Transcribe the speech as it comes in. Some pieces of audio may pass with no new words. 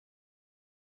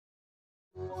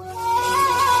So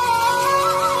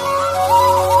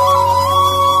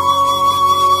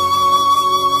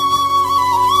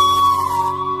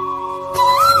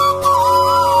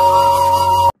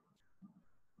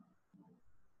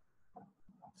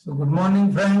good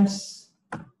morning, friends.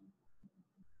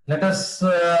 Let us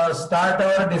start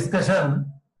our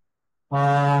discussion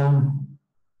for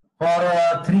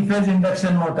three-phase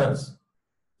induction motors.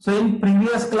 So in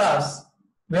previous class,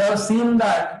 we have seen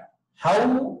that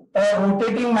how a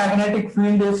rotating magnetic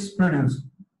field is produced.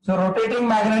 So rotating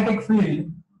magnetic field,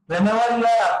 whenever you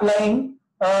are applying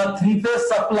a three-phase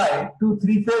supply to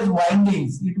three-phase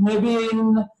windings, it may be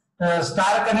in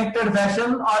star connected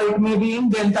fashion or it may be in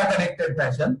delta connected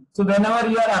fashion. So whenever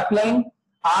you are applying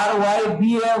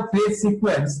RYB phase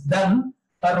sequence, then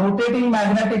a rotating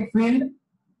magnetic field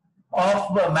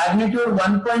of magnitude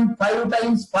 1.5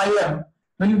 times phi m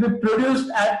will be produced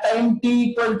at time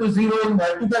t equal to 0 in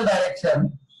vertical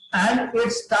direction, and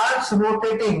it starts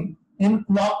rotating in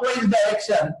clockwise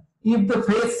direction if the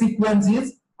phase sequence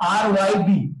is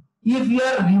RYB. If you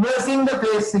are reversing the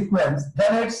phase sequence,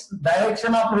 then its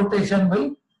direction of rotation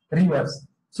will reverse.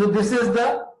 So this is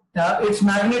the its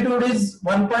magnitude is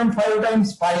 1.5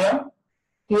 times phi m.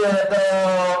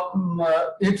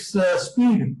 Its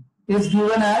speed is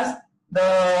given as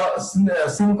the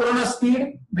synchronous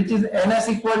speed, which is ns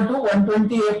equal to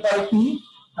 128 pi p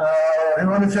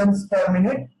revolutions per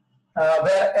minute,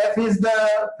 where f is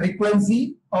the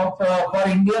frequency of for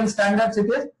Indian standards it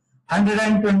is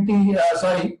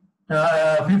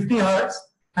 50 hertz,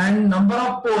 and number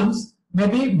of poles,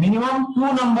 maybe minimum 2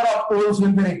 number of poles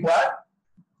will be required,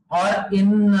 or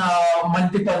in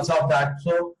multiples of that,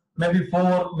 so maybe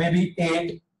 4, maybe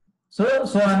 8, so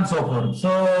on and so forth.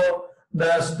 So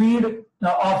the speed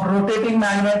of rotating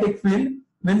magnetic field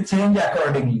will change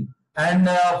accordingly, and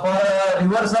for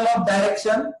reversal of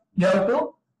direction you have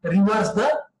to reverse the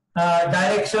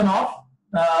direction of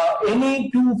any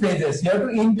two phases. You have to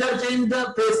interchange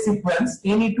the phase sequence,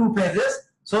 any two phases,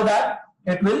 so that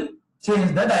it will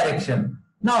change the direction.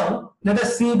 Now let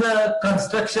us see the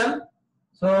construction.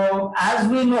 So as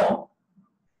we know,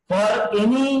 for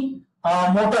any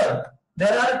motor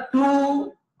there are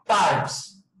two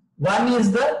parts. One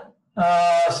is the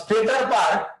stator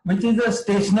part, which is the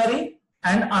stationary,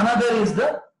 and another is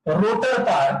the rotor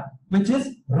part, which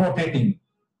is rotating.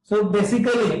 So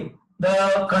basically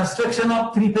the construction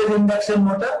of three-phase induction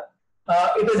motor,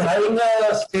 it is having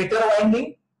a stator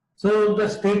winding. So the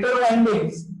stator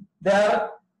windings, they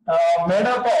are made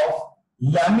up of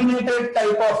laminated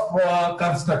type of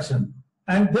construction,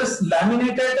 and this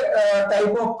laminated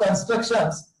type of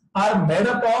constructions are made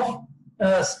up of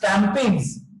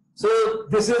stampings. So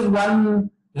this is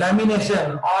one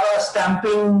lamination or a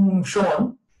stamping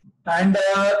shown, and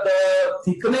the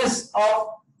thickness of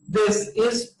this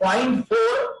is 0.4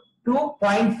 to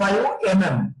 0.5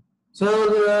 mm. So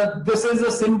this is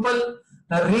a simple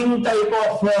ring type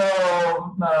of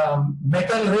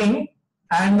metal ring,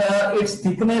 and its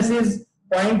thickness is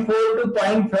 0.4 to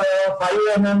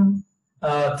 0.5 mm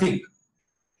thick.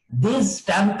 These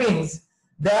stampings,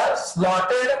 they are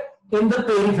slotted in the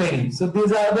periphery. So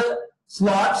these are the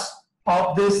slots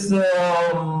of this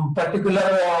particular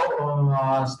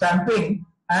stamping,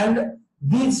 and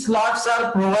these slots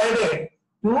are provided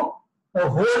to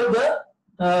hold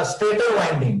the stator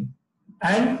winding,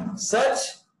 and such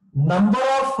number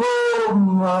of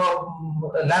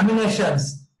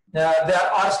laminations,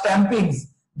 there are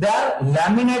stampings, they are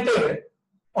laminated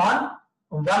on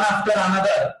one after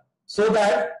another, so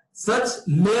that such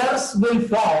layers will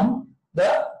form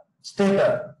the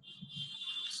stator.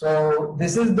 So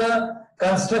this is the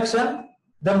construction.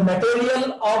 The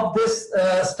material of this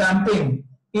stamping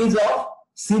is of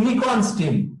silicon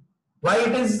steel. Why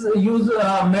it is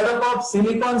made up of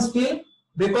silicon steel?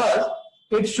 Because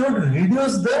it should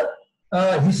reduce the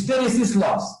hysteresis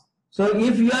loss. So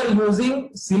if you are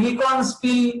using silicon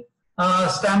steel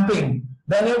stamping,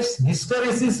 then its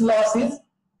hysteresis loss is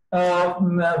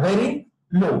very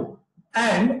low.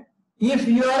 And if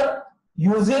you are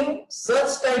using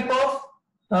such type of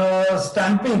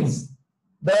stampings,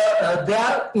 they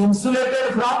are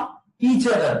insulated from each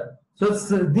other. So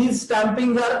these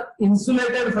stampings are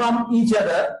insulated from each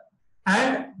other,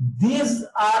 and these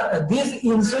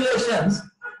insulations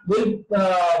will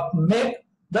make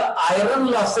the iron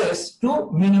losses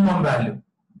to minimum value.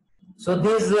 So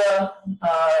this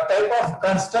type of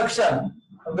construction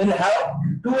will have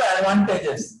two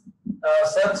advantages.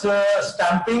 Such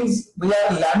stampings we are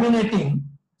laminating,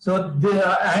 so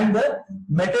the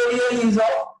material is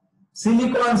of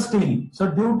silicon steel. So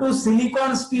due to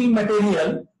silicon steel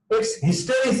material, its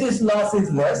hysteresis loss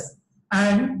is less,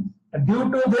 and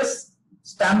due to this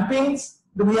stampings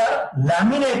we are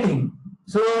laminating.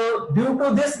 So due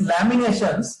to this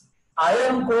laminations,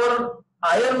 iron core,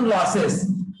 iron losses,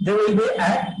 they will be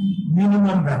at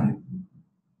minimum value.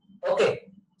 Okay,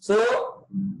 so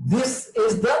this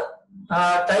is the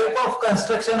type of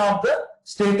construction of the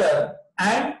stator,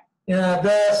 and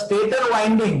the stator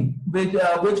winding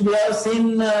which we have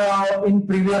seen in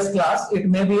previous class. It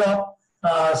may be of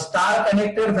star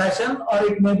connected fashion or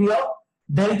it may be of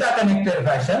delta connected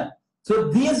fashion. So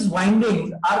these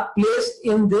windings are placed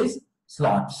in these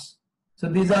slots. So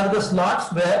these are the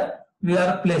slots where we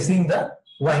are placing the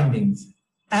windings,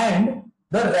 and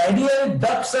the radial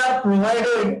ducts are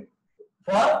provided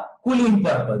for cooling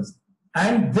purpose,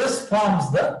 and this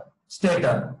forms the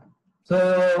stator.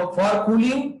 So for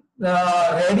cooling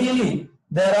radially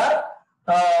there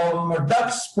are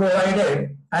ducts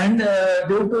provided, and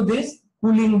due to this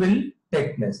cooling will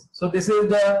take place. So this is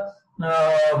the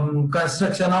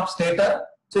construction of stator.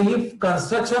 So if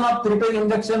construction of three-phase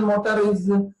induction motor is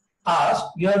asked,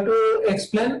 you have to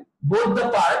explain both the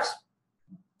parts.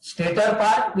 Stator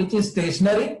part, which is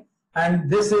stationary, and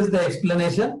this is the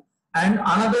explanation, and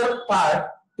another part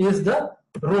is the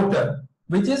rotor,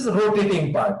 which is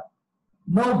rotating part.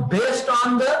 Now, based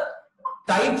on the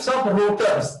types of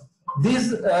rotors,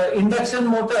 these induction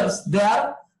motors, they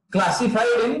are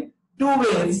classified in two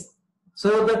ways.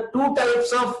 So the two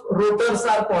types of rotors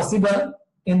are possible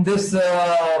in this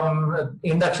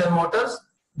induction motors.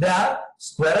 They are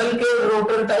squirrel cage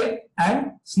rotor type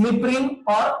and slip ring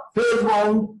or phase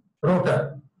wound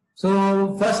rotor.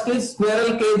 So first is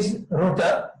squirrel cage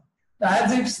rotor.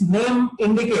 As its name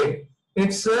indicates,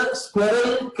 it's a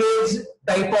squirrel cage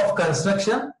type of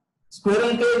construction.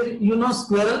 Squirrel cage, you know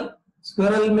squirrel?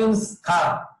 Squirrel means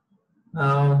khar.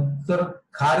 तर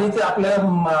खारीचे आपल्या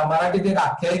मराठीत एक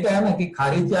आख्यायिका आहे ना की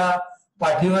खारीच्या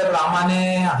पाठीवर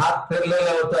रामाने हात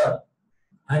फिरलेलं होतं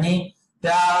आणि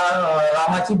त्या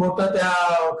रामाची बोटं त्या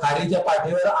खारीच्या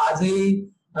पाठीवर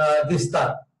आजही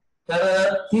दिसतात.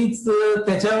 तर तीच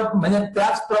त्याच्या म्हणजे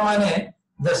त्याचप्रमाणे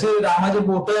जसे रामाचे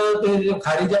बोटं ते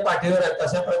खारीच्या पाठीवर आहेत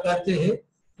तशा प्रकारचे हे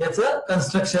त्याचं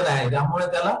कन्स्ट्रक्शन आहे, त्यामुळे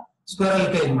त्याला स्क्वेरल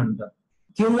केज म्हणतात.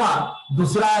 किंवा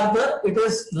दुसरा अर्थ, it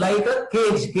is like a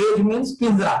cage. Cage means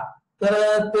पिंजरा. तर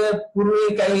ते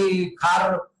पूर्वी काही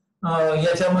खार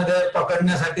याच्यामध्ये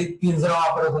पकडण्यासाठी पिंजरा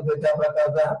वापरत होते, त्या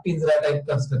प्रकारचा पिंजरा टाईप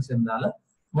कन्स्ट्रक्शन झालं,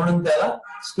 म्हणून त्याला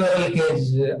स्क्वेरल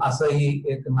केज असंही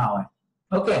एक नाव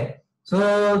आहे. Okay, so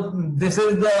this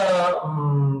is the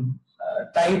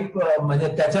type, म्हणजे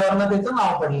त्याच्यावरनं त्याचं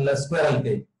नाव पडलेलं squirrel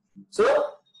cage. So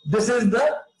this is the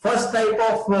first type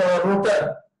of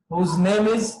rotor whose name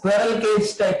is squirrel cage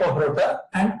type of rotor,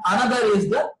 and another is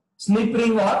the slip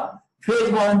ring or phase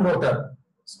wound rotor.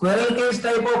 Squirrel cage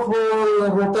type of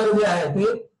rotor je ahe,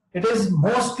 it is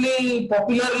mostly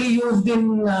popularly used in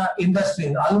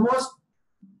industries. Almost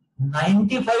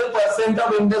 95%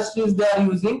 of industries they are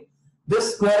using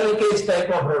this squirrel cage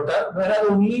type of rotor,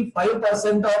 whereas only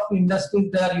 5% of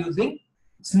industries they are using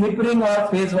slip ring or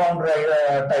phase wound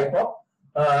type of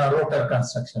rotor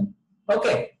construction.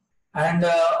 Okay. And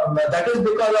that is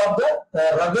because of the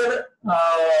rugged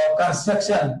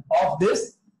construction of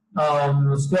this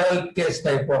squirrel cage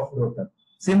type of rotor.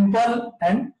 Simple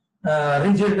and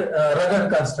rigid rugged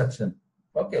construction.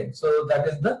 Okay, so that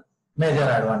is the major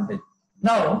advantage.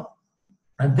 Now,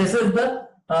 this is the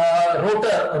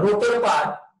rotor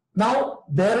part. Now,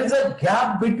 there is a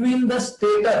gap between the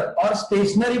stator or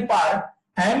stationary part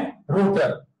and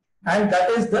rotor, and that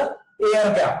is the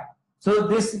air gap. So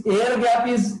this air gap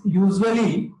is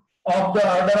usually of the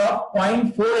order of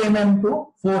 0.4 mm to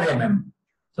 4 mm.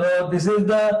 So this is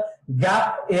the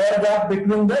gap, air gap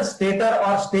between the stator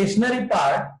or stationary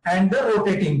part and the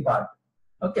rotating part.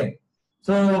 Okay.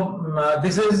 So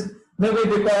this is maybe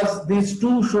because these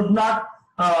two should not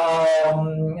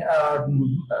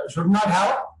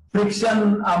have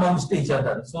friction amongst each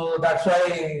other. So that's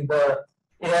why the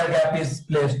air gap is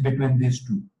placed between these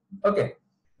two. Okay.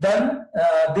 Then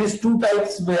these two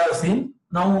types we have seen.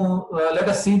 Now let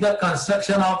us see the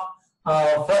construction of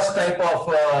first type of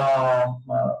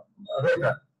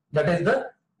rotor, that is the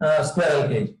squirrel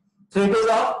cage. So it is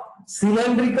of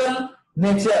cylindrical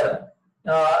nature.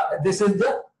 This is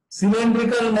the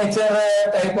cylindrical nature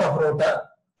type of rotor.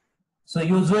 So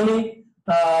usually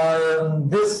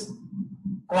this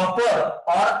copper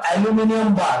or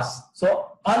aluminium bars,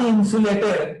 so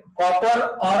uninsulated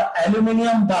copper or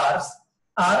aluminium bars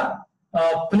are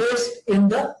placed in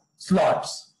the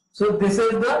slots. So this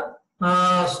is the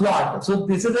slot. So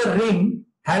this is a ring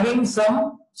having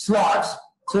some slots.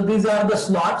 So these are the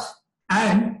slots,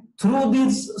 and through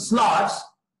these slots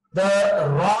the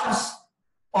rods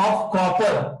of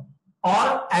copper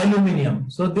or aluminium.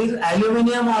 So these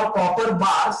aluminium or copper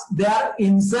bars, they are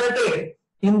inserted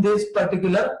in these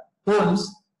particular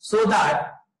holes so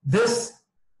that this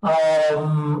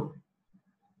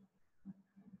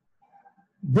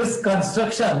this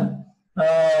construction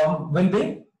will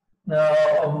be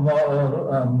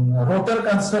rotor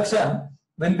construction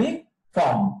will be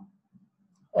formed.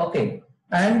 Okay,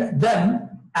 and then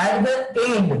at the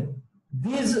end,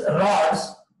 these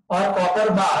rods or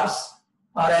copper bars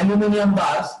or aluminium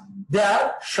bars, they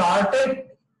are shorted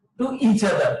to each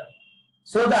other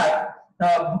so that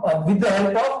with the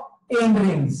help of end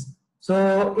rings.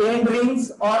 So end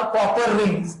rings or copper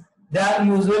rings, they are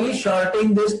usually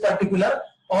shorting this particular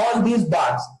all these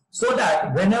bars so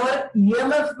that whenever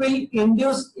EMF will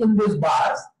induce in these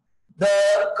bars, the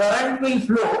current will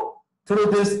flow through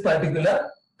this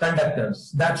particular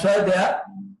conductors. That's why they are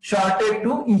shorted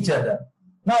to each other.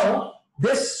 Now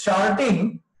this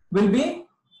shorting will be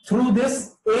through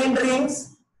this end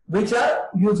rings, which are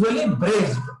usually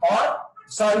braced or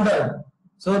soldered.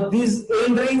 So these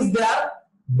end rings, they are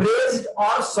braced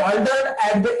or soldered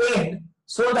at the end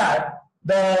so that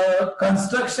the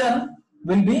construction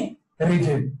will be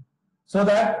rigid. So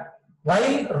that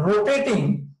while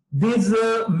rotating, these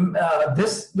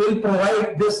this will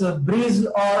provide this breeze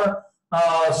or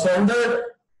soldered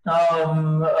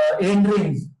end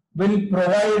rings will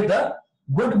provide the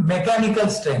good mechanical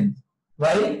strength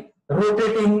while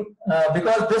rotating,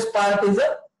 because this part is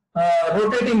a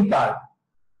rotating part.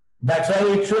 That's why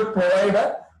it should provide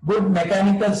a good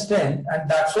mechanical strength, and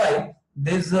that's why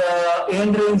these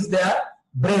end rings, they are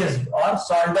braced or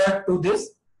soldered to these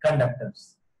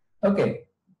conductors. Okay,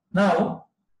 now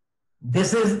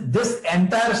this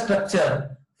entire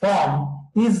structure form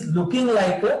is looking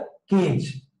like a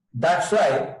cage. That's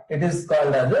why it is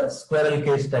called as a squirrel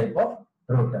cage type of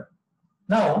rotor.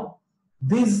 Now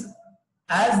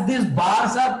as these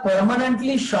bars are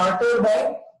permanently shorted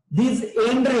by these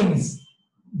end rings,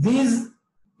 they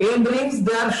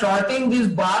are shorting these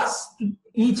bars to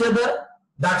each other.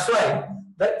 That's why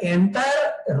the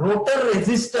entire rotor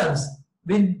resistance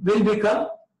will become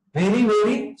very,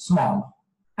 very small.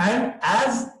 And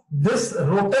as this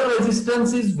rotor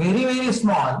resistance is very, very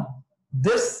small,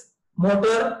 this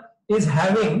motor is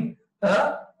having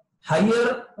a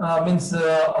higher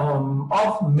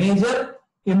of major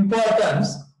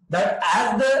importance, that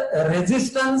as the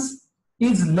resistance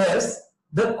is less,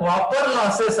 the copper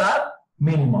losses are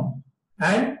minimum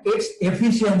and its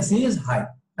efficiency is high.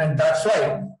 And that's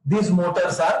why these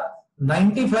motors are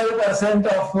 95%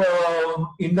 of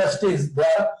industries, they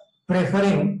are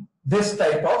preferring this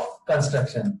type of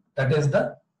construction. That is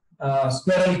the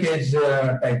squirrel cage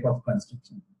type of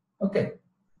construction. Okay.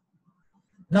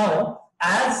 Now,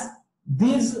 as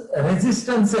these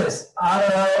resistances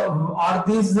are or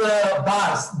these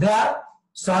bars, they are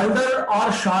soldered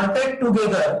or shorted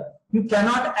together, you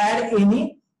cannot add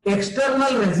any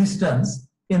external resistance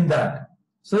in that.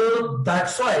 So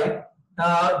that's why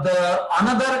the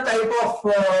another type of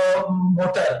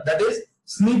motor, that is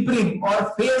slip ring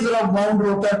or phase rub wound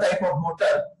rotor type of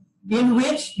motor, in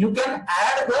which you can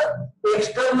add the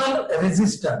external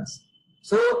resistance.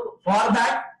 So for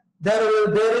that,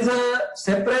 there is a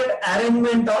separate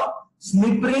arrangement of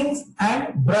slip rings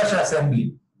and brush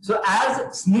assembly. So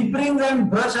as slip rings and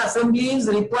brush assembly is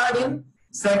required in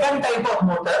second type of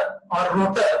motor or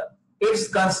rotor, its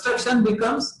construction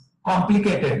becomes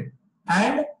complicated,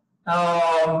 and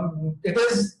it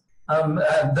is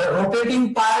the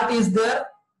rotating part is there,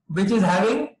 which is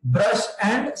having brush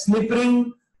and slip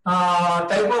ring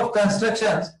type of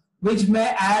constructions, which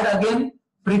may add again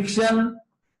friction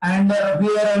and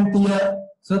wear and tear.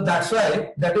 So that's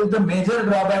why that is the major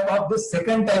drawback of this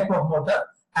second type of motor,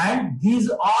 and these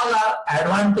all are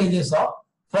advantages of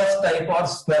first type or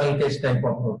squirrel cage type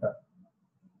of rotor.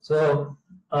 So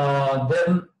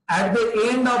then at the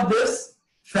end of this,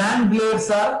 fan blades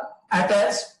are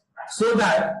attached so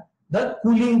that the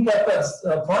cooling purpose,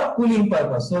 for cooling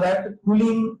purpose, so that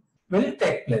cooling will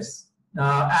take place.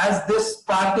 As this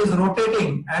part is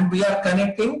rotating and we are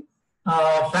connecting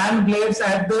fan blades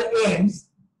at the ends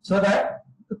so that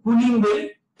the cooling will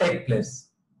take place.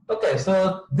 Okay,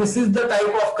 so this is the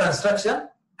type of construction,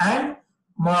 and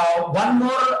one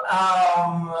more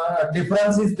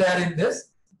difference is there in this.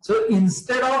 So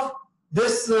instead of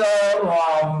this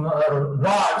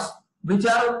rods which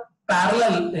are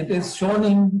parallel, it is shown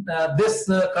in this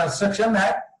construction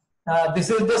that this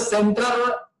is the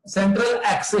central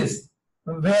axis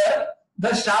where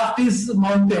the shaft is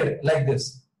mounted like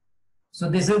this. So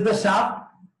this is the shaft,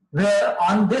 where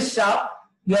on this shaft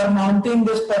you are mounting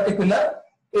this particular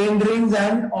end rings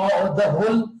and the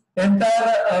whole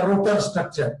entire rotor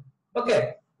structure.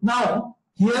 Okay. Now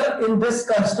here in this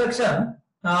construction,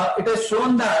 it is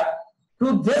shown that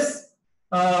to this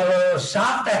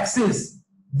shaft axis,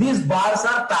 these bars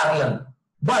are parallel.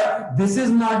 But this is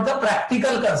not the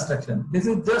practical construction. This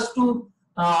is just to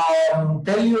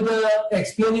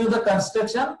explain you the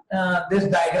construction. This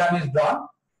diagram is drawn.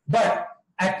 But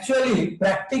actually,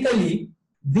 practically,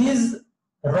 these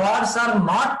rods are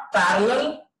not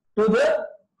parallel to the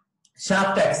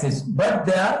shaft axis, but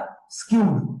they are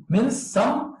skewed. Means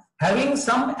having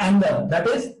some angle. That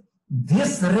is,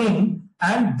 this ring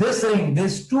and this ring,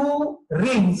 these two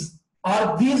rings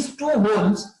or these two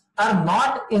holes are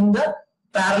not in the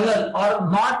parallel or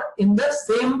not in the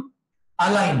same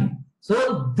align.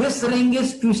 So this ring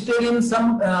is twisted in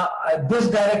some this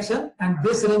direction and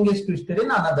this ring is twisted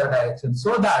in another direction,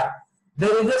 so that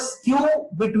there is a skew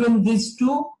between these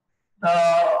two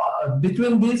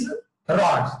between these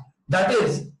rods. That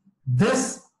is,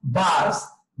 this bars,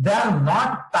 they are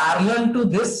not parallel to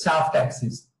this shaft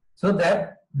axis, so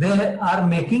that they are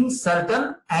making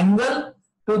certain angle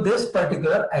to this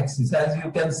particular axis, as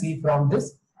you can see from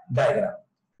this diagram.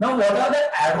 Now, what are the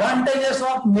advantages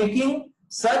of making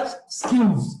such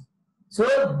skews?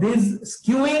 So this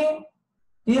skewing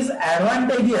is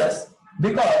advantageous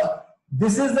because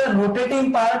this is the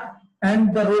rotating part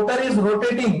and the rotor is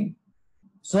rotating.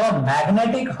 So a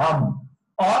magnetic hum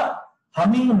or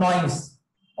humming noise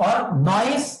or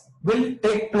noise will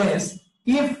take place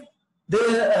if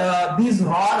these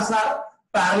rods are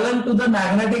parallel to the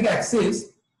magnetic axis.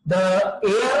 The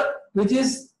air which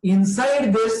is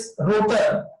inside this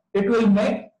rotor, it will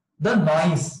make the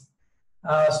noise.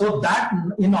 So that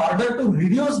in order to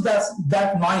reduce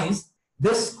that noise,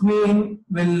 this skewing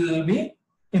will be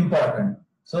important.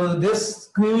 So this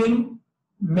skewing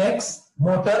makes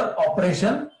motor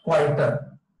operation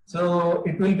quieter. So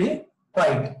it will be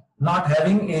quiet, not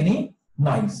having any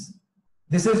noise.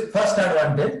 This is first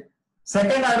advantage.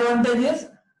 Second advantage is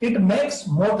it makes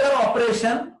motor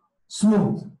operation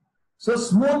smooth. So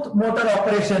smooth motor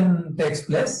operation takes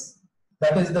place.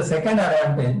 That is the second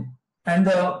advantage. And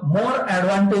the more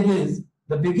advantage is,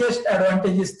 the biggest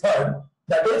advantage is third.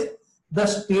 That is, the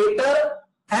stator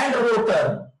and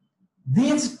rotor,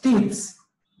 these teeths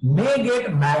may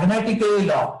get magnetically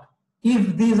locked.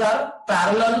 If these are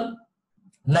parallel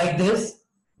like this,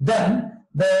 then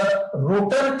the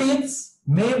rotor teeths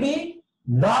may be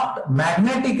locked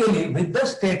magnetically with the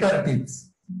stator teeths.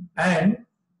 And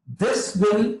this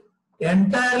will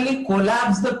entirely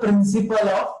collapse the principle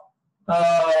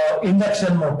of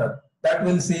induction motor. That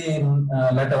we'll see in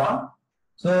later on.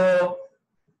 So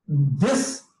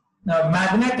this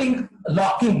magnetic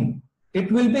locking,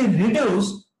 it will be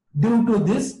reduced due to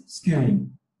this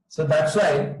skewing. So that's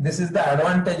why this is the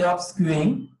advantage of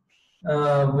skewing.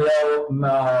 We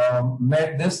have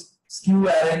made this skew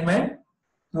arrangement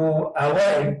to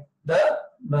avoid the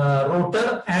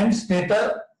rotor and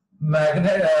stator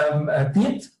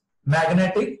teeth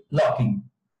magnetic locking.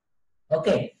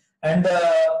 Okay, and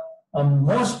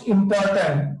most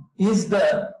important is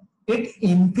it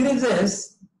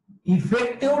increases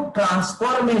effective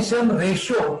transformation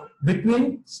ratio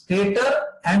between stator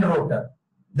and rotor.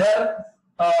 The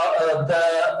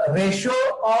ratio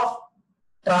of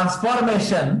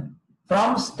transformation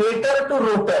from stator to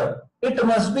rotor, it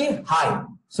must be high,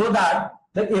 so that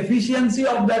the efficiency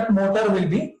of that motor will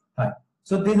be high.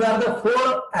 So these are the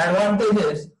four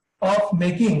advantages of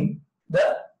making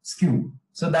the skew.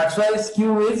 So that's why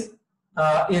skew is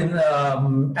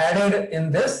added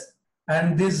in this,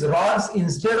 and these rods,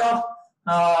 instead of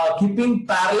keeping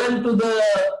parallel to the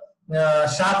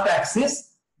shaft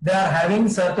axis, they are having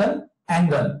certain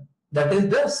angle. That is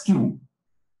the skew.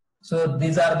 So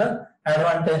these are the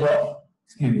advantage of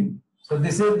skewing. So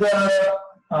this is the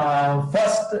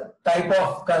first type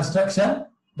of construction,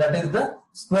 that is the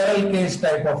squirrel cage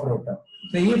type of rotor.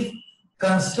 So if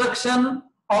construction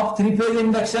of three-phase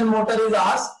induction motor is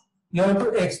asked, you have to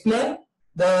explain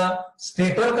the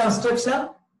stator construction,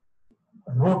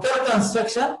 rotor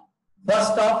construction,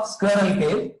 first of squirrel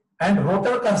cage, and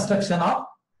rotor construction of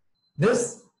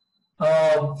this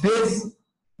phase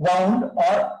wound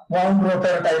or wound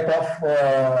rotor type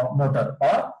of motor,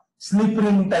 or slip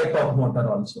ring type of motor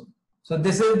also. So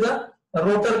this is the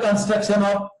rotor construction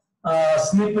of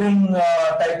slip ring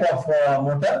type of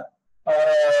motor,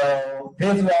 or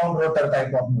phase wound rotor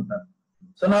type of motor.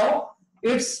 So now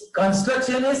its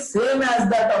construction is same as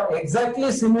that of,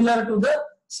 exactly similar to the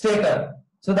stator.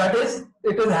 So that is,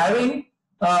 it is having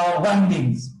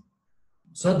windings.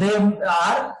 So they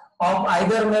are of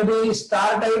either maybe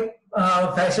star type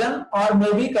fashion or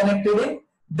maybe connected in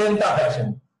delta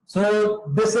fashion.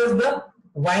 So this is the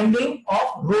winding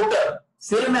of rotor.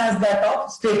 same as that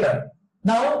of stator.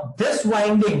 Now this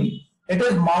winding, it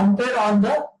is mounted on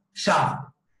the shaft,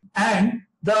 and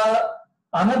the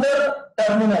another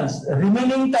terminals,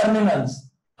 remaining terminals,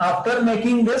 after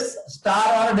making this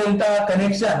star or delta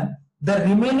connection, the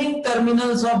remaining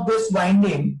terminals of this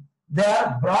winding, they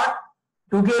are brought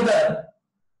together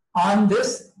on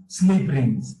this slip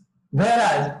rings.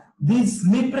 Whereas these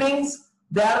slip rings,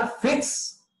 they are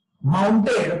fixed,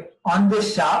 mounted on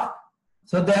this shaft.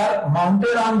 So they are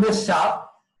mounted on this shaft.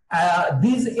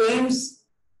 These ends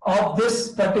of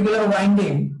this particular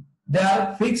winding, they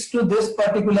are fixed to this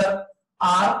particular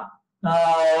R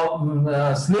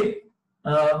slip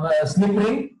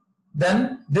ring,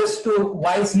 then this to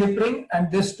Y slip ring,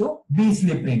 and this to B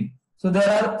slip ring. So there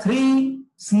are 3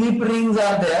 slip rings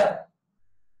are there,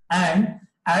 and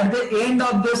at the end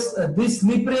of this, these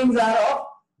slip rings are of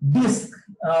disc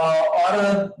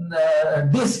or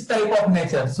disc type of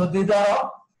nature. So these are of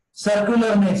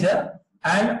circular nature,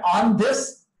 and on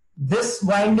this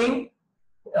winding,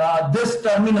 this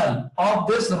terminal of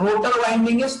this rotor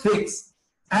winding is fixed,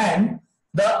 and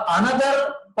the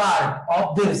another part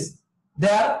of this, they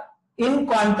are in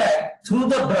contact through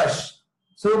the brush.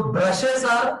 So brushes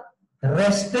are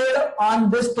rested on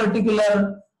this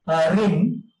particular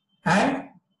ring, and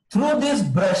through these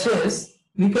brushes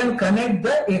we can connect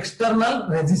the external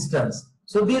resistance.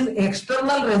 So these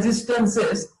external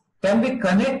resistances can be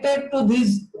connected to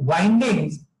these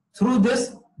windings through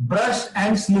this brush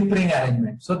and slip ring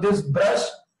arrangement. So this brush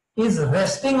is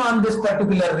resting on this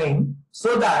particular ring,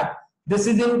 so that this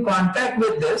is in contact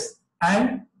with this,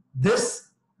 and this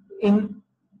in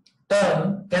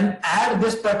turn can add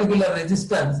this particular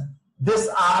resistance. This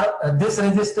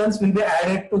resistance will be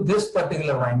added to this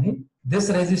particular winding. This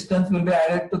resistance will be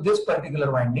added to this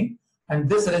particular winding, and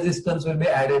this resistance will be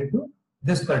added to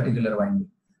this particular winding.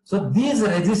 So these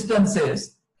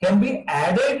resistances can be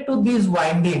added to these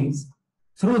windings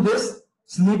through this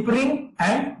slip ring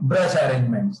and brush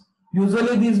arrangements.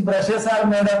 Usually these brushes are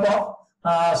made up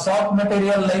of soft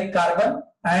material like carbon,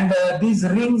 and these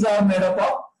rings are made up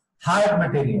of hard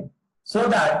material, so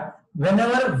that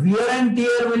whenever wear and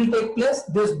tear will take place,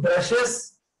 these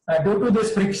brushes, due to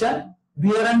this friction,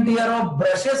 wear and tear of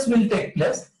brushes will take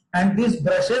place, and these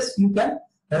brushes you can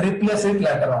replace it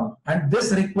later on, and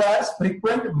this requires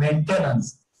frequent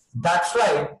maintenance. That's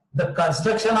why the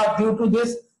construction of, due to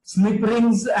this slip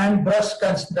rings and brush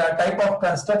type of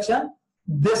construction,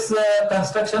 this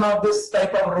construction of this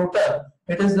type of rotor,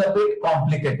 it is a bit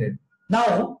complicated.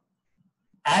 Now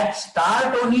at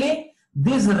start only,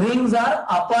 these rings are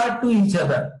apart to each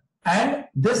other, and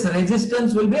this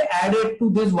resistance will be added to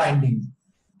these windings.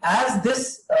 As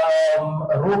this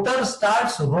rotor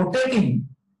starts rotating,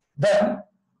 then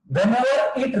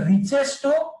whenever it reaches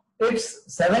to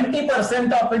its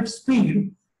 70% of its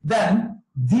speed, then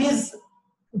these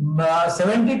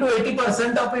 70 to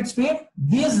 80% of its speed,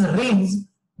 these rings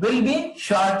will be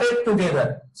shorted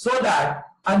together, so that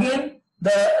again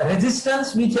the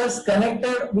resistance which was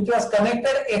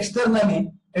connected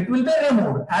externally, it will be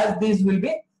removed as these will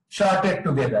be shorted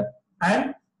together,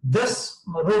 and this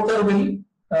rotor will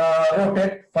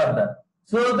rotate further.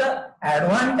 So the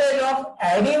advantage of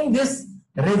adding this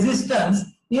resistance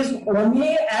is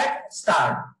only at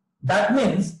start. That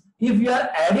means if you are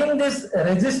adding this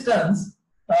resistance,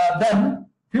 then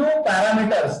few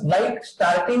parameters like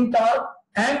starting torque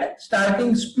and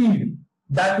starting speed,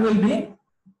 that will be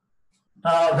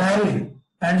varied,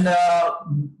 and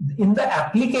in the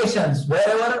applications,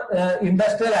 wherever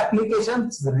industrial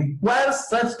applications require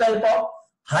such type of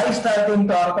high starting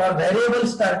torque or variable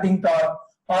starting torque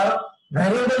or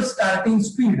variable starting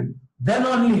speed, then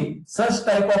only such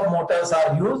type of motors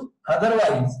are used.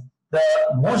 Otherwise, the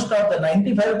most of the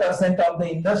 95% of the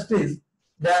industries,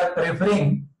 they are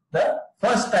preferring the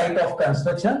first type of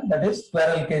construction, that is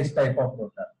squirrel cage type of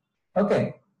rotor.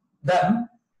 Okay, then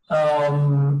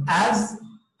as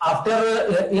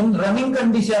after in running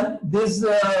condition, these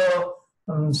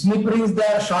slip rings, they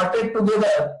are shorted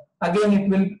together, again it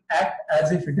will act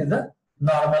as if it is a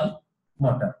normal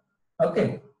motor.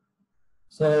 Okay,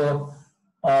 so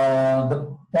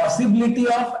the possibility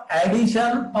of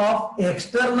addition of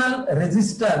external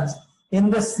resistance in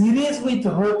the series with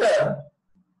rotor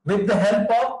with the help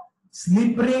of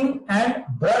slip ring and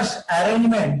brush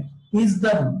arrangement is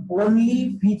the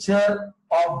only feature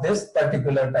of this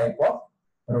particular type of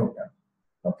rotor.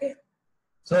 Okay,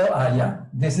 so yeah,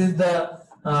 this is the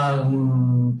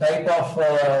type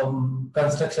of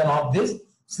construction of this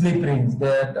slip rings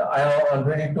that I have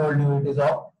already told you. It is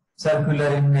of circular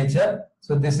in nature.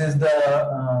 So this is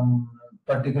the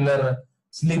particular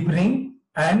slip ring,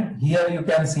 and here you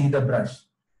can see the brush.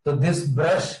 So this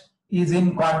brush is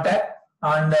in contact,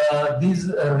 and these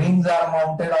rings are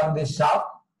mounted on this shaft,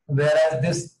 whereas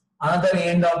this another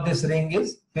end of this ring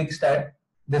is fixed at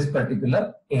this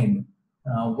particular end.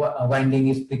 Winding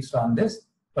is fixed on this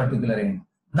particular end.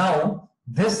 Now,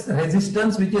 this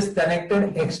resistance which is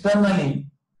connected externally,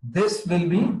 this will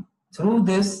be through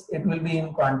this, it will be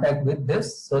in contact with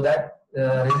this, so that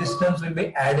resistance will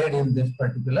be added in this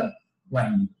particular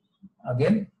winding.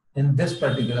 Again, in this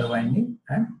particular winding,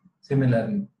 and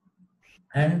similarly.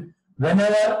 And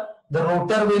whenever the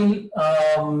rotor will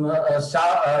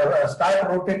start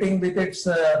rotating with its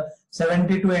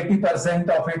 70 to 80%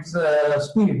 of its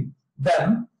speed,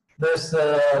 then this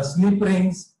slip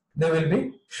rings, they will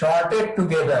be shorted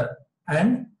together,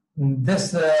 and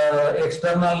this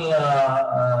external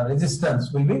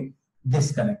resistance will be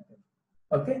disconnected.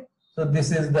 Okay, so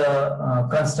this is the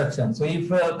construction. So if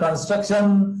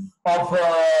construction of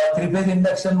three-phase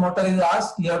induction motor is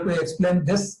asked, you have to explain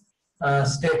this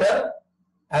stator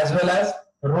as well as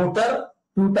rotor,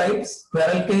 two types,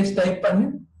 squirrel cage type,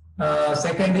 and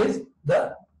second is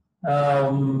the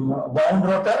wound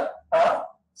rotor or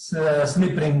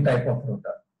slip ring type of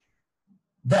rotor.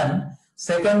 Then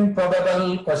second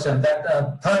probable question,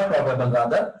 that third probable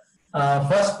rather.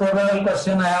 First probable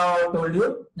question I have told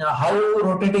you how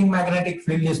rotating magnetic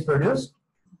field is produced.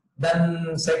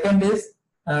 Then second is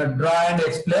draw and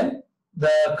explain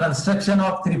the construction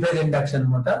of three-phase induction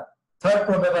motor. Third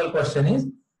probable question is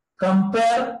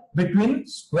compare between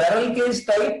squirrel cage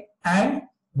type and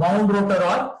wound rotor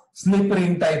or slip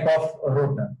ring type of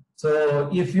rotor. So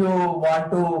if you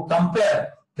want to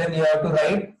compare, then you have to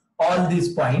write all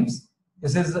these points.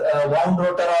 This is wound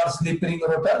rotor or slip ring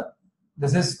rotor.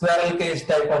 This is squirrel cage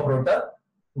type of rotor.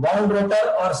 Wound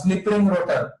rotor or slip ring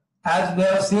rotor, as we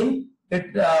have seen,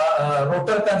 it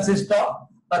rotor consists of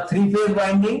a three-phase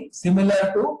winding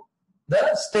similar to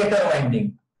the stator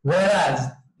winding.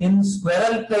 Whereas in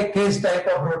squirrel cage type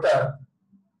of rotor,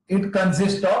 it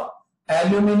consists of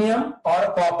aluminium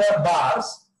or copper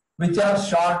bars which are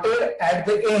shorted at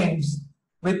the ends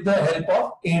with the help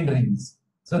of end rings.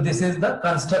 So this is the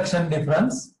construction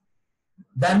difference.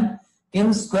 Then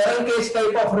in squirrel cage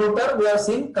type of rotor, we have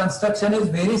seen construction is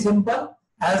very simple,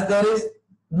 as there is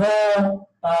no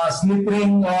slip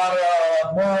ring or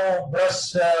no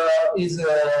brush is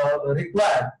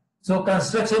required. So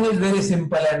construction is very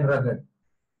simple and rugged.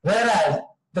 Whereas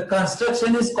the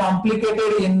construction is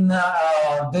complicated in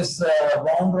this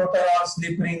wound rotor or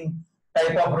slip ring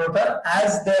type of rotor,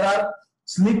 as there are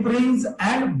slip rings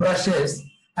and brushes,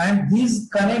 and these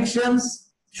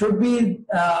connections should be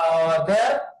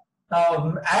there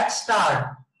at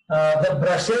start. The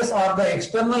brushes or the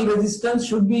external resistance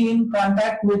should be in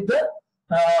contact with the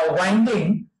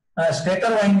winding,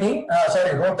 rotor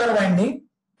winding,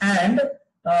 and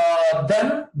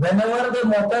then whenever the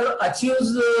motor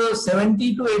achieves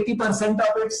 70 to 80%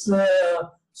 of its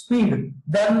speed,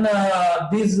 then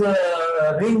these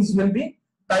rings will be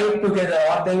tied together,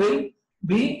 or they will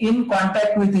be in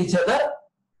contact with each other.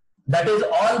 That is,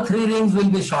 all three rings will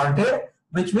be shorted,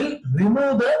 which will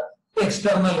remove the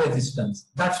external resistance.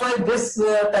 That's why this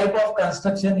type of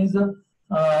construction is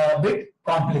a bit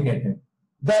complicated.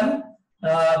 Then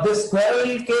this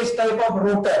squirrel cage type of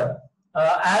rotor,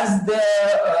 as the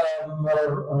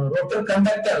rotor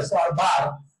conductors or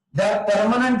bar, they are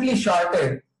permanently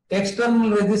shorted.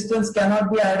 External resistance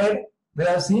cannot be added, we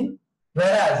have seen,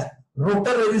 whereas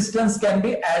rotor resistance can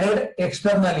be added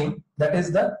externally. That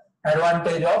is the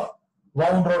advantage of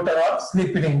wound rotor or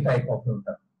slip ring type of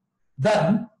rotor.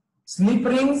 Then slip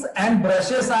rings and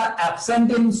brushes are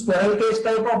absent in squirrel cage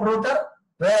type of rotor,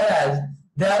 whereas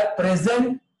they are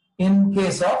present in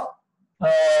case of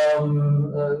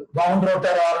wound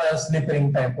rotor or slip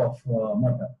ring type of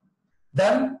motor.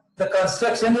 Then the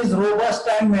construction is robust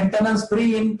and maintenance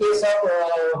free in case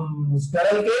of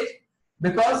squirrel cage,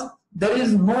 because there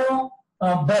is no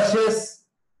brushes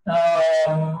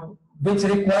which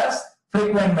requires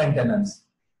frequent maintenance.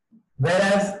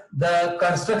 Whereas the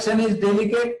construction is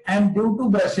delicate, and due to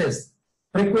brushes,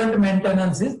 frequent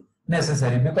maintenance is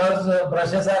necessary, because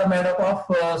brushes are made up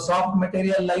of soft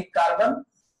material like carbon.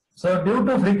 So due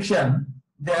to friction,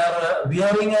 their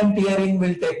wearing and tearing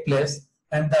will take place,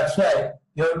 and that's why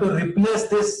you have to replace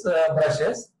these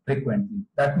brushes frequently.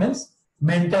 That means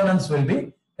maintenance will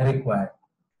be required.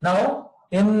 Now,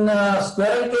 in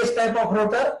squirrel cage type of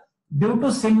rotor, due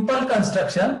to simple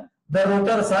construction, the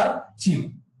rotors are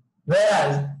cheap.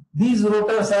 Whereas these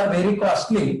rotors are very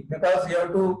costly, because you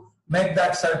have to make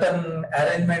that certain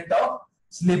arrangement of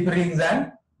slip rings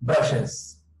and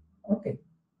brushes. Okay.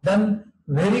 Then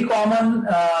very common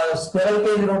squirrel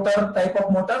cage rotor type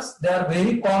of motors. They are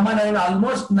very common, and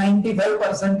almost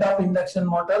 95% of induction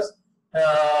motors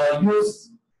use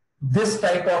this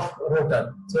type of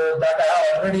rotor. So that I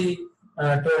have already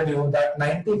told you that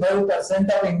 95%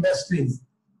 of industries,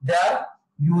 they are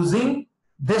using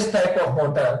this type of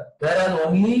motor, whereas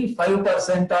only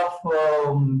 5% of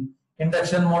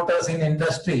induction motors in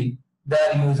industry, they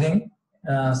are using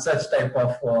such type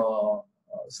of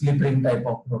slip ring type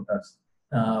of rotors,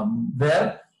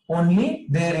 where only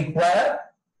they require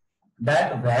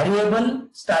that variable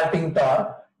starting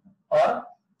torque, or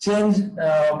change,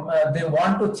 they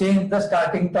want to change the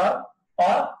starting torque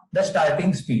or the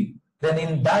starting speed. Then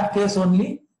in that case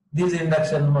only these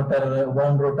induction motor,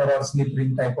 wound rotor or slip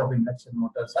ring type of induction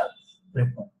motors are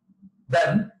required.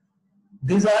 Then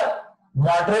these are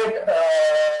moderate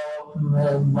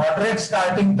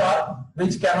starting torque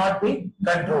which cannot be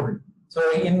controlled.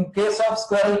 So in case of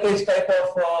squirrel cage type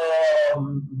of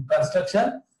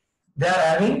construction, they are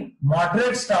having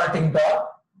moderate starting torque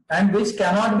and which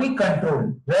cannot be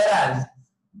controlled, whereas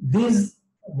these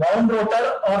wound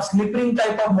rotor or slip ring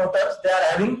type of motors, they are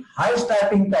having high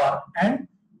starting torque and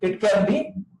it can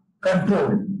be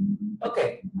controlled.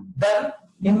 Okay. Then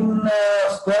in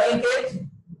squirrel cage,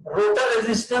 rotor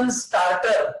resistance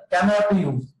starter cannot be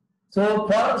used. So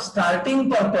for starting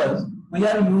purpose, we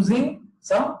are using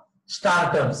some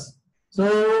starters.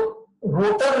 So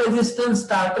rotor resistance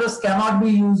starters cannot be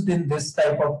used in this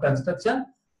type of construction,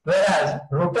 whereas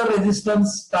rotor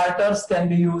resistance starters can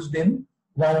be used in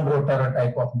wound rotor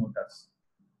type of motors.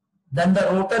 Then the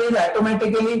rotor is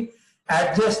automatically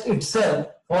adjust itself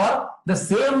for the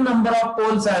same number of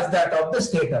poles as that of the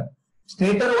stator.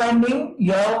 Stator winding,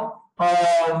 you have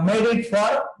made it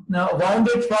for, wound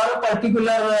it for a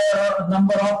particular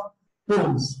number of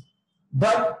poles.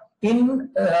 But in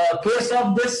case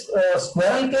of this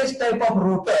squirrel cage type of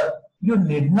rotor, you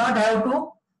need not have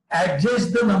to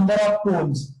adjust the number of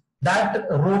poles. That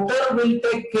rotor will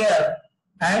take care,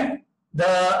 and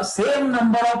the same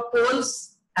number of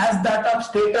poles as that of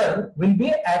stator will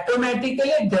be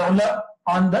automatically developed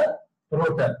on the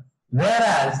rotor.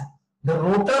 Whereas the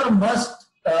rotor must,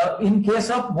 in case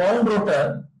of wound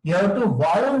rotor, you have to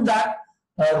wound that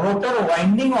rotor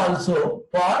winding also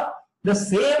for the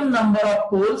same number of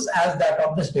poles as that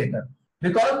of the stator,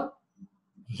 because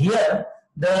here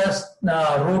the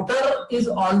rotor is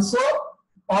also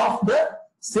of the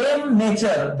same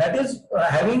nature, that is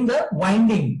having the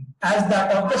winding as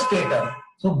that of the stator.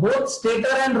 So both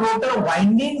stator and rotor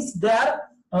windings, they are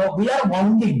we are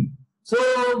wounding. So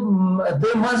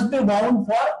they must be wound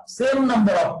for same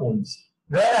number of poles.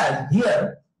 Whereas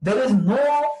here there is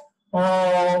no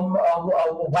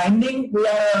winding we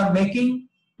are making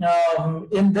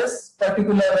in this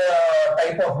particular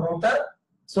type of rotor.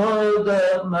 So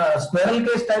the squirrel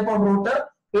cage type of rotor,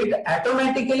 it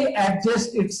automatically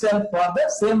adjusts itself for the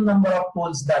same number of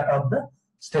poles that of the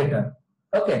stator.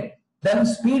 Okay. Then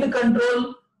speed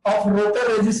control of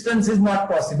rotor resistance is not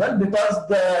possible, because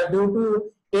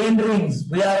due to end rings,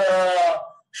 we are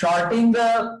shorting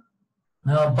the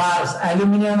bars,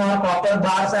 aluminum or copper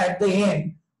bars at the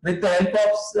end. With the help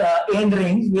of end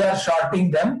rings, we are shorting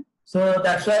them. So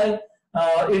that's why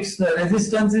its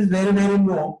resistance is very, very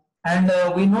low. And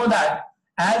we know that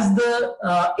as the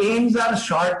ends are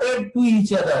shorted to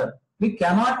each other, we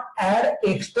cannot add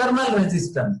external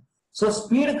resistance. So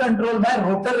speed control by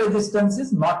rotor resistance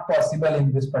is not possible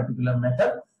in this particular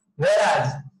method.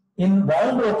 Whereas in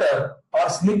wound rotor or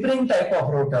slip ring type of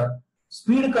rotor,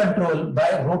 speed control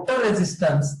by rotor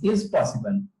resistance is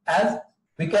possible. As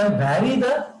we can vary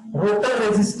the rotor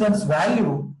resistance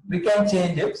value, we can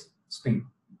change its speed.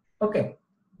 Okay.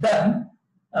 Then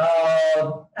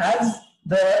as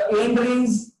the end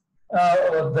rings,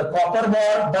 the copper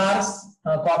bars,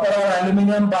 copper or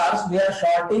aluminum bars, we are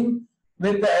shorting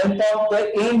with the help of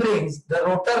the end rings. The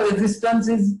rotor resistance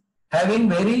is having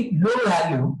very low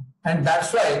value, and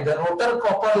that's why the rotor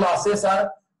copper losses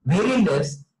are very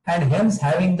less, and hence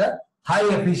having the high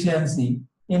efficiency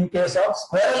in case of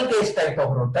squirrel cage type of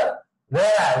rotor,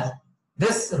 whereas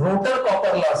this rotor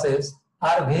copper losses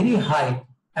are very high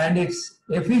and its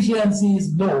efficiency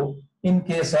is low in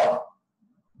case of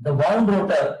the wound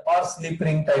rotor or slip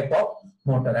ring type of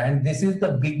motor. And this is the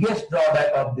biggest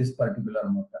drawback of this particular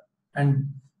motor, and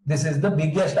this is the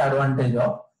biggest advantage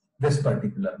of this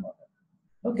particular motor.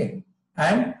 Okay.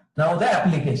 And now the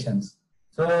applications.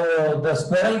 So the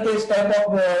squirrel cage type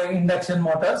of induction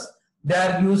motors, they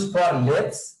are used for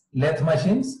lathe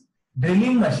machines,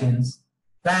 drilling machines,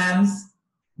 fans,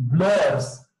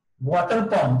 blowers, water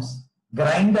pumps,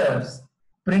 grinders,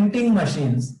 printing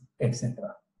machines,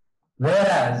 etc.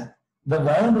 Whereas the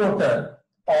wound rotor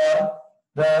or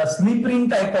the slip ring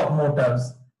type of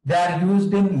motors, they are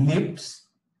used in lifts,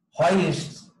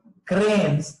 hoists,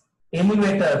 cranes,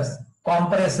 elevators,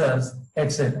 compressors,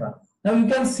 etc. Now you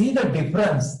can see the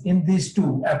difference in these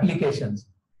two applications.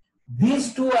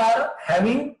 These two are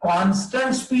having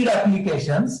constant speed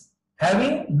applications,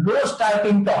 having low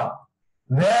starting torque.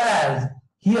 Whereas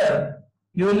here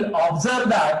you will observe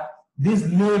that these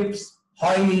lifts,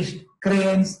 hoists,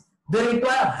 cranes, they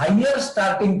require higher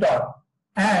starting torque.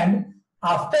 And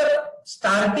after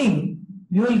starting,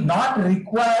 you will not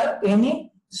require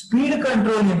any speed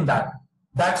control in that.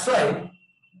 That's why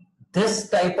this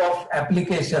type of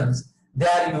applications, they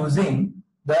are using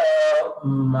the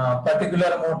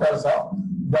particular motors of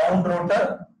wound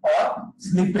rotor or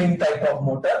slip ring type of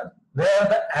motor, where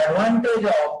the advantage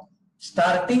of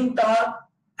starting torque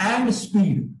and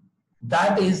speed,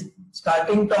 that is,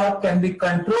 starting torque can be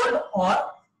controlled or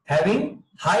having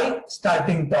high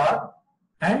starting torque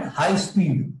and high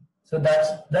speed. So that's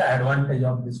the advantage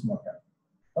of this motor.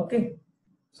 Okay,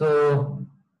 so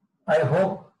I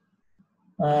hope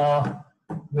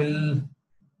we'll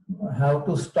have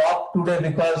to stop today,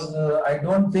 because I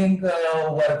don't think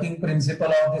working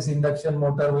principle of this induction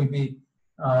motor will be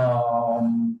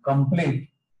complete.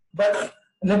 But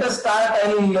let us start.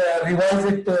 I will revise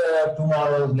it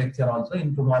tomorrow's lecture also.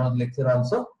 In tomorrow's lecture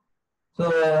also.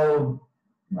 So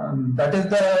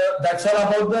that's all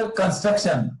about the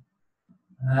construction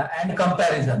and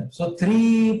comparison. So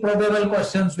 3 probable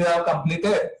questions we have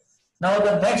completed. Now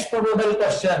the next probable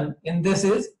question in this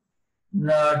is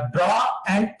draw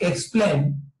and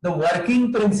explain the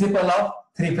working principle of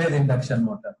 3-phase induction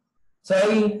motor. So I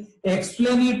will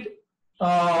explain it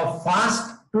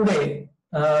fast today.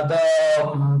 The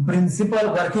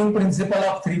working principle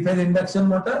of 3-phase induction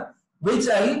motor, which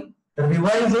I will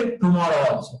revise it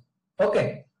tomorrow also.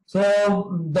 Okay. So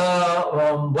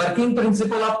the working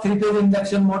principle of 3-phase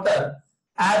induction motor,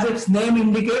 as its name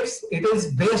indicates, it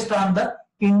is based on the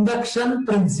induction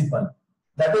principle.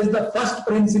 That is the first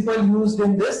principle used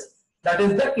in this. That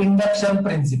is the induction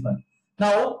principle.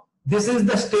 Now, this is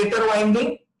the stator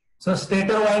winding. So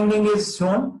stator winding is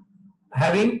shown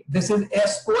having, this is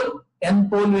S pole, N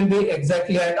pole will be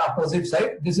exactly at opposite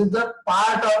side. This is the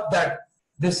part of that,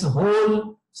 this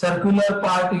whole circular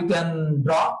part you can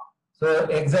draw. So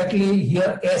exactly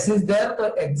here S is there,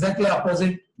 so exactly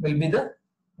opposite will be the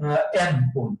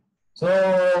N pole.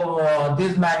 So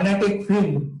this magnetic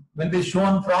field will be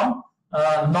shown from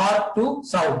north to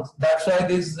south. That's why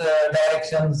these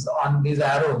directions on these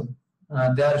arrows,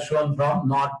 they are shown from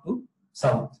north to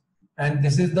south. And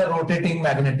this is the rotating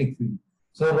magnetic field.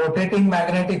 So rotating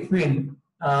magnetic field,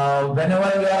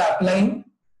 whenever you are applying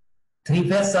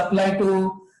 3-phase supply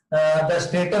to the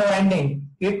stator winding,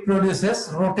 it produces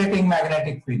rotating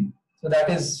magnetic field. So that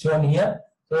is shown here.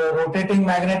 So rotating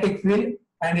magnetic field,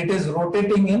 and it is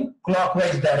rotating in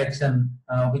clockwise direction,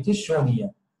 which is shown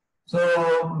here.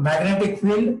 So magnetic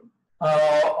field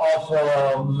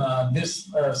of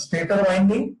this stator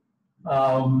winding,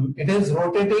 it is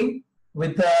rotating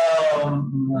with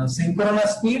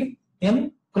synchronous speed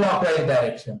in clockwise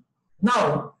direction.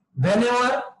 Now,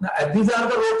 whenever these are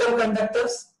the rotor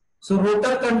conductors. So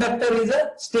rotor conductor is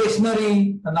a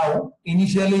stationary now.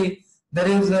 Initially, there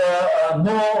is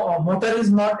no motor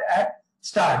is not at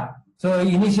start. So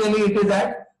initially it is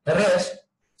at rest.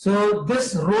 So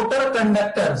this rotor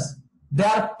conductors, they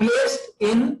are placed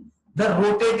in the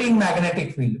rotating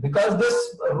magnetic field, because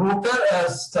this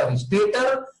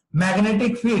stator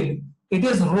magnetic field, it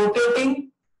is rotating,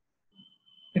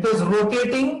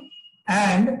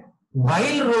 and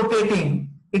while rotating,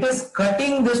 it is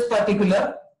cutting this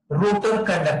particular rotor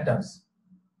conductors.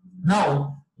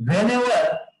 Now,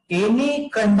 whenever any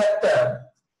conductor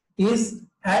is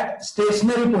at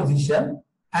stationary position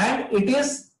and it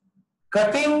is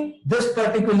cutting this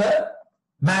particular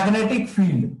magnetic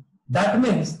field, that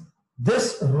means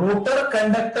this rotor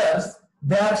conductors,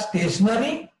 they are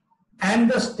stationary and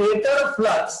the stator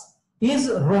flux is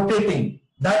rotating.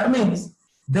 That means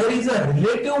there is a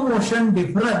relative motion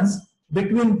difference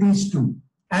between these two.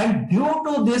 And due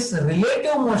to this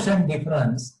relative motion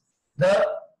difference, the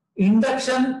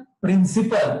induction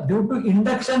principle,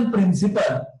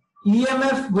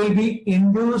 EMF will be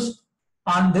induced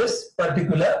on this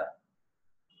particular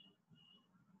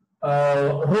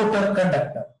rotor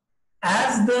conductor.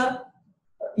 As the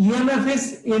EMF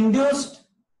is induced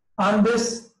on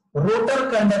this rotor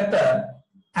conductor,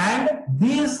 and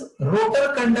these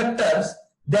rotor conductors,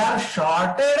 they are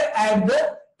shorted at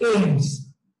the ends.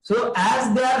 So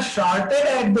as they are shorted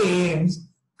at the ends,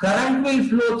 current will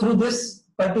flow through this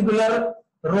particular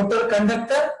rotor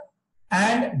conductor,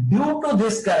 And due to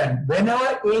this current,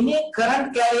 whenever any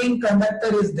current carrying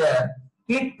conductor is there,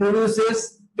 it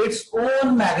produces its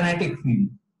own magnetic field.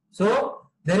 So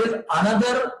there is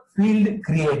another field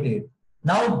created.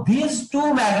 Now these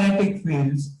two magnetic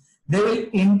fields, they will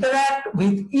interact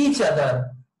with each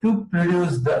other to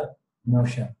produce the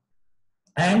motion.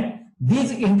 And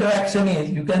this interaction is,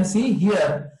 you can see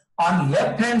here on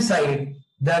left hand side,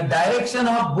 the direction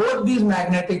of both these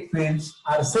magnetic fields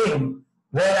are same,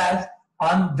 whereas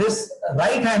on this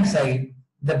right hand side,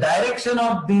 the direction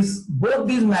of both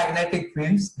these magnetic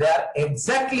fields, they are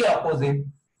exactly opposite.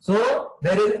 So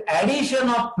there is addition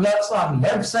of flux on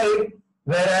left side,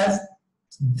 whereas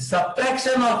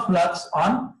subtraction of flux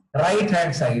on right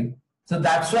hand side. So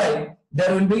that's why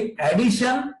there will be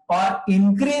addition or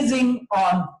increasing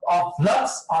of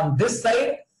flux on this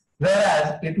side,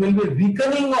 whereas it will be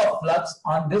weakening of flux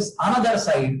on this another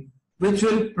side, which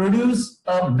will produce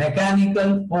a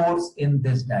mechanical force in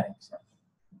this direction.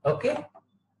 Okay.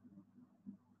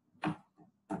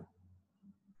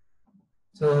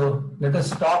 So let us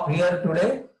stop here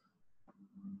today.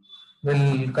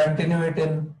 We'll continue it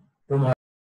in